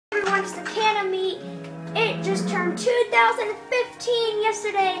just a can of meat. It just turned 2015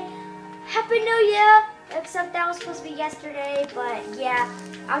 yesterday. Happy New Year! Except that was supposed to be yesterday, but yeah.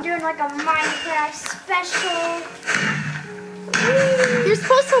 I'm doing like a Minecraft special. You're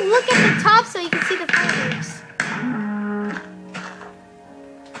supposed to look at the top so you can see the fireworks.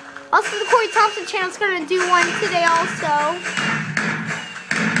 Also, the Corey Thompson channel is going to do one today also.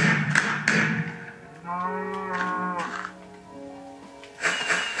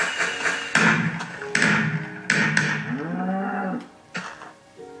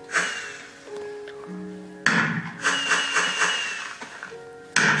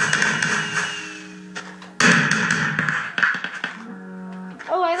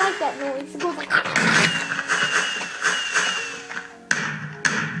 Oh, I like that noise. It goes like...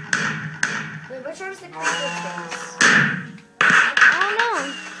 Wait, which one's the creeper face? I don't know.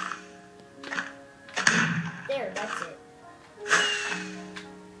 There, that's it.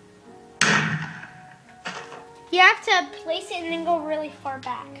 You have to place it and then go really far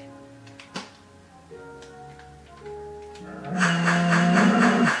back.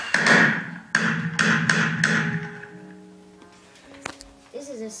 This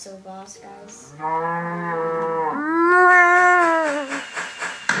is just so boss, guys. The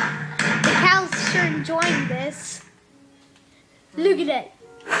cow's sure enjoying this. Look at that.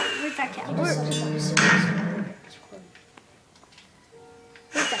 Where's that cow? Where's that cow?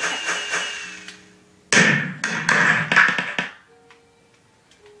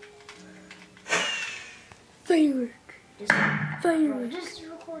 Firework. Firework. Just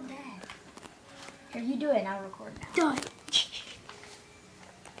record that. Here, you do it and I'll record that. Done.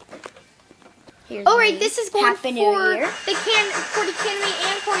 Here's Alright, me. this is going Happy for New Year. the Canemy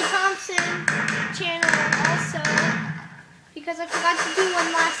and Corey Thompson channel also. Because I forgot to do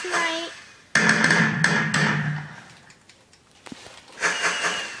one last night.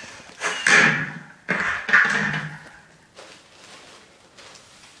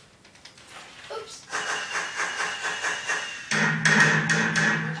 Oops.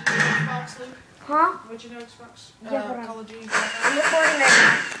 Huh? What's your Xbox? Yeah, hold on. Call of Duty. I'm recording right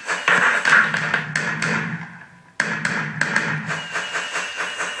now.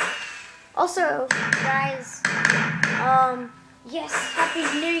 Also, guys, yes, Happy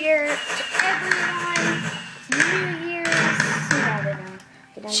New Year to everyone. New Year's. No,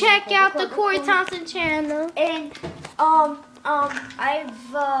 they don't. Check out the Corey Thompson channel. And I'm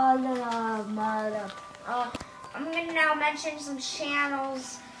gonna now mention some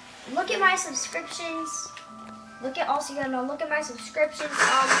channels. Look at my subscriptions. Look at my subscriptions.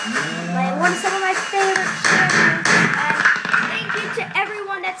 Some of my favorite channels. And thank you to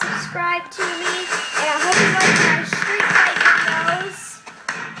everyone that subscribed to me. And I hope you like my Street Fight videos.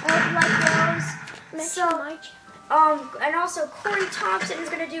 I hope you like those. So, and also Corey Thompson is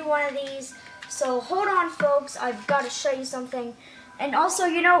gonna do one of these. So hold on, folks. I've got to show you something. And also,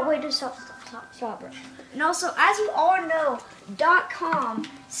 wait, just stop. And also, as you all know, .com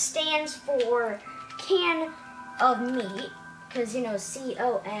stands for can of meat, because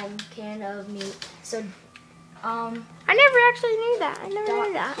COM, can of meat. So, I never actually knew that. I never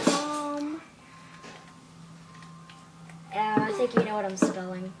knew that. I think you know what I'm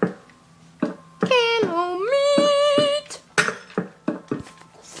spelling. Can of meat.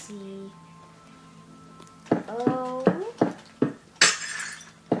 C-O.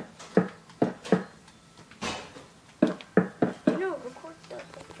 Record the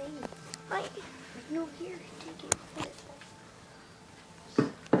thing. No, here, take it.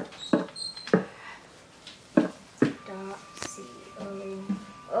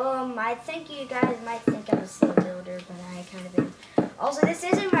 I think you guys might think I'm a city builder, but I kind of am. Also, this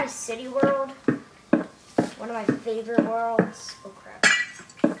isn't my city world. One of my favorite worlds. Oh crap.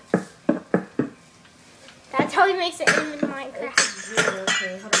 That's how he makes it in Minecraft. It's really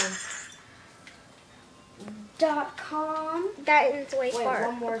okay. Hold on. .com. That is way Wait, far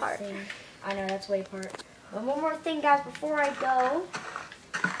one more apart. thing. I know that's way apart. But one more thing, guys, before I go.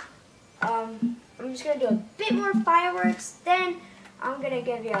 I'm just gonna do a bit more fireworks. Then I'm gonna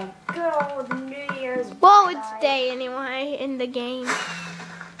give you a good old New Year's. Well, bye. it's day anyway in the game.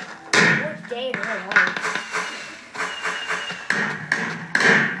 What day in real life?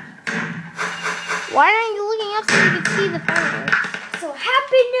 Why aren't you looking up so you can see the fireworks? So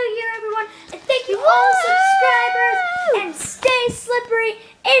happy New Year, everyone, and thank you all subscribers. And stay slippery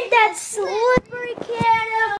in that slippery can of